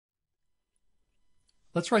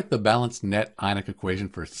Let's write the balanced net ionic equation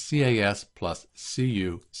for CaS plus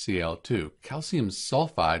CuCl2, calcium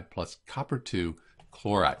sulfide plus copper 2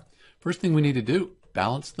 chloride. First thing we need to do,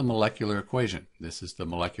 balance the molecular equation. This is the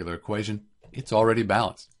molecular equation. It's already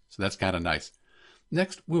balanced, so that's kind of nice.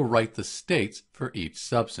 Next, we'll write the states for each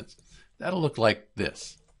substance. That'll look like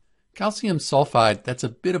this. Calcium sulfide, that's a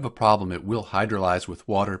bit of a problem. It will hydrolyze with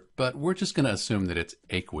water, but we're just going to assume that it's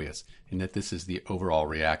aqueous and that this is the overall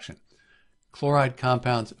reaction. Chloride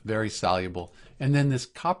compounds, very soluble. And then this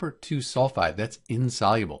copper 2 sulfide, that's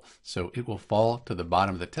insoluble. So it will fall to the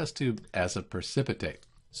bottom of the test tube as a precipitate.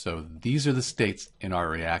 So these are the states in our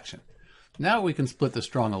reaction. Now we can split the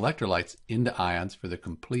strong electrolytes into ions for the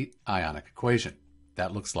complete ionic equation.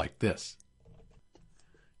 That looks like this.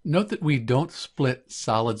 Note that we don't split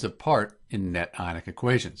solids apart in net ionic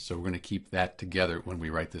equations. So we're going to keep that together when we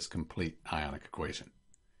write this complete ionic equation.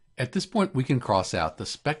 At this point, we can cross out the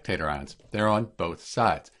spectator ions. They're on both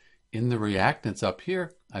sides. In the reactants up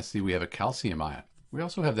here, I see we have a calcium ion. We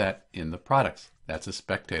also have that in the products. That's a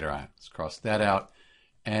spectator ion. Let's cross that out.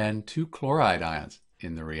 And 2 chloride ions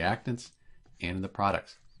in the reactants and in the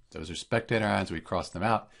products. Those are spectator ions. We cross them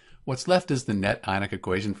out. What's left is the net ionic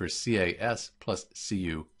equation for CaS plus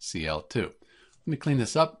CuCl2. Let me clean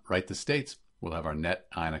this up, write the states. We'll have our net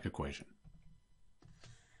ionic equation.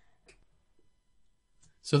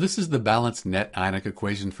 So this is the balanced net ionic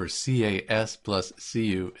equation for CaS plus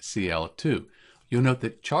CuCl2. You'll note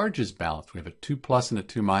that charge is balanced. We have a 2 plus and a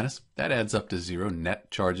 2 minus. That adds up to 0,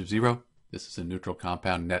 net charge of 0. This is a neutral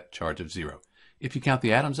compound, net charge of 0. If you count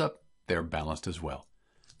the atoms up, they're balanced as well.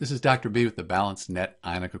 This is Dr. B with the balanced net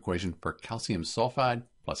ionic equation for calcium sulfide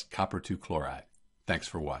plus copper 2 chloride. Thanks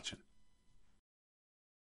for watching.